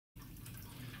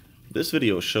This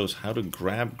video shows how to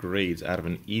grab grades out of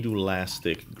an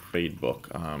Edulastic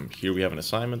gradebook. Here we have an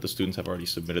assignment. The students have already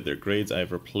submitted their grades. I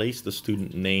have replaced the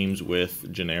student names with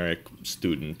generic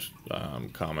student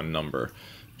common number,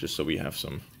 just so we have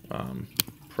some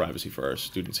privacy for our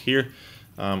students here.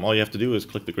 All you have to do is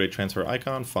click the GradeTransferer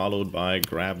icon followed by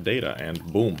grab data, and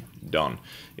boom, done.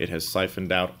 It has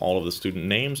siphoned out all of the student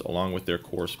names along with their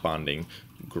corresponding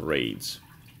grades.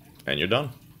 And you're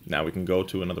done. Now we can go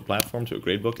to another platform, to a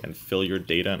gradebook, and fill your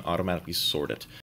data and automatically sort it.